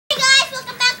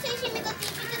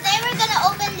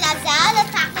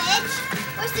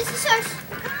Where's the scissors?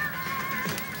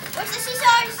 Where's the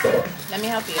scissors? Let me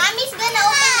help you. Mommy's gonna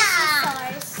open the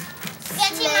scissors. You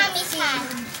can see Mommy's hand.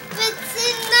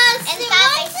 And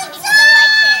Papa's sitting in the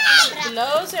white chair.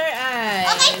 Close your eyes.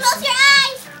 Okay, close your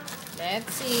eyes.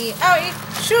 Let's see. Oh,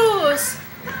 shoes.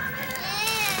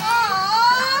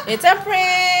 Aww. It's a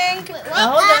prank. Wait,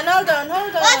 Oh, hold on.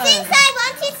 What's inside?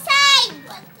 What's inside?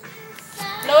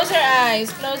 Close your eyes.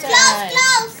 Close your eyes.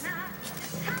 Close.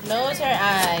 Close your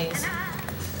eyes.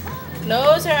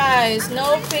 Close your eyes.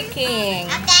 No picking.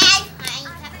 Okay.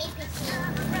 Happy picking.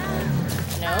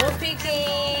 No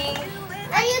picking.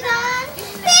 Are you done?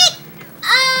 Pick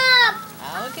up.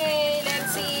 Okay,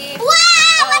 let's see. Wow,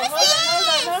 what is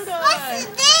hold this? on. What's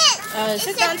this? Sit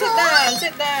It's down. a toy.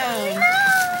 Sit down.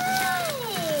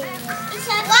 It's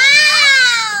a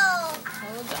wow.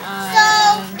 Hold So,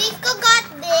 on. Pico got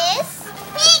this.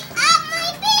 Pick up, my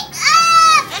pick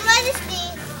up. And what is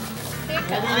this? Pick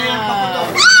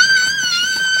up.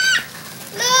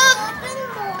 Look.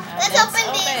 Let's open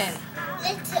this. open.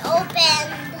 Let's open.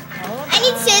 Hold I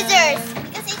need on. scissors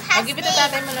because it has I'll give it to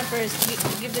tatay mo na first.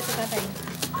 Give this to tatay.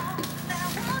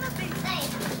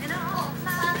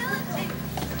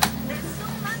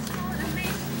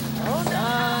 Hold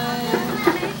on.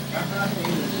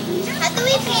 How do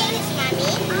we play this,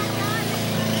 Mommy?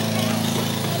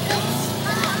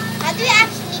 How do we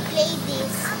actually play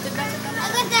this?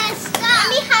 Look at this.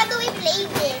 Mommy, how do we play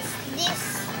this? This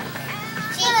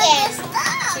chicken.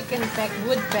 Chicken peck,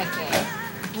 wood pecking.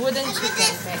 Wooden Look at chicken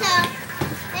this peck. stuff.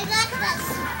 I got the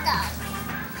stuff.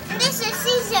 And this is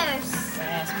scissors.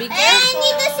 Yes, be And I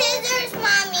need the careful. scissors,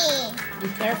 Mommy. Be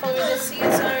careful with the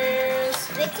scissors.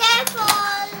 Be careful.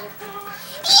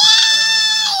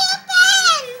 Yay!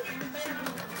 Open!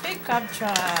 Pick up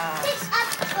truck. Pick up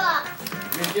truck.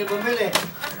 Medyo bumili.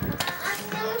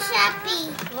 Ang Shopee.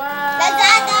 Wow.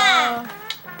 Lazada.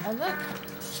 Oh, look.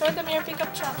 Show them your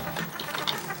pickup truck.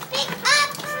 Pick up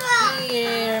truck.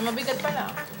 Here. Mabigat pala.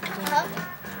 Huh?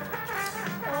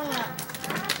 Oo nga.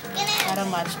 Can I- Para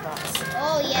matchbox.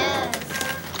 Oh, yes.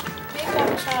 Pickup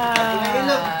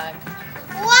truck.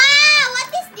 Wow! What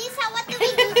is this? What do we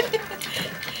do?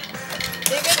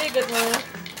 Ikot-ikot mo.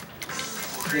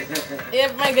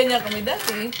 May ganyan kami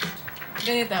dati.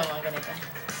 Ganito mo, ganito.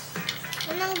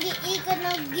 Nang giikot,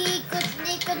 nang giikot,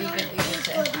 ikot, nang Ikot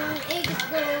siya. ikot, nang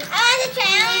ikot. I want to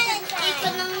try.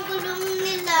 Ikot ng gulong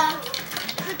nila.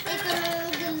 Ikot ng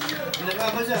gulong. Pinaka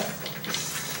ba siya?